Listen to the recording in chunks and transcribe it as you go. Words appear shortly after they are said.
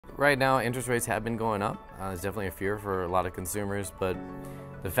right now interest rates have been going up. There's definitely a fear for a lot of consumers, but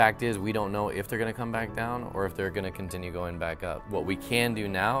the fact is we don't know if they're going to come back down or if they're going to continue going back up. What we can do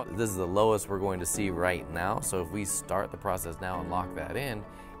now, this is the lowest we're going to see right now, so if we start the process now and lock that in,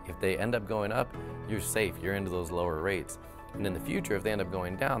 if they end up going up, you're safe, you're into those lower rates. And in the future, if they end up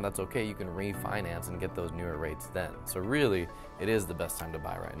going down, that's okay, you can refinance and get those newer rates then. So really, it is the best time to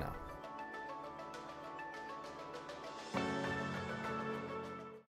buy right now.